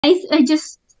I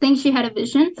just think she had a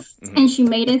vision and she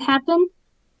made it happen.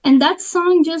 And that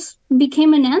song just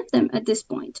became an anthem at this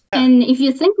point. Yeah. And if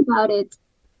you think about it,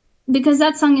 because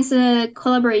that song is a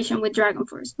collaboration with Dragon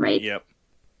Force, right? Yep.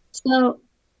 So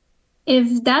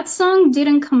if that song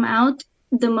didn't come out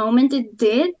the moment it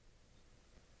did,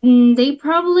 they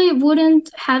probably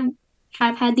wouldn't have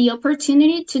had the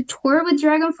opportunity to tour with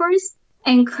Dragon Force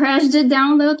and crash the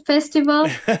Download Festival.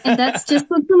 And that's just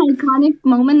such an iconic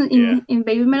moment in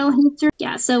baby metal history.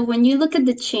 Yeah, so when you look at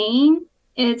the chain,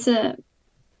 it's a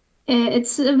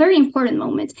very important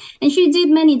moment. And she did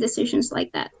many decisions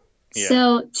like that. Yeah.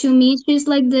 So to me, she's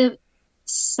like the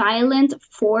silent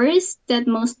force that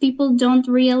most people don't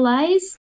realize.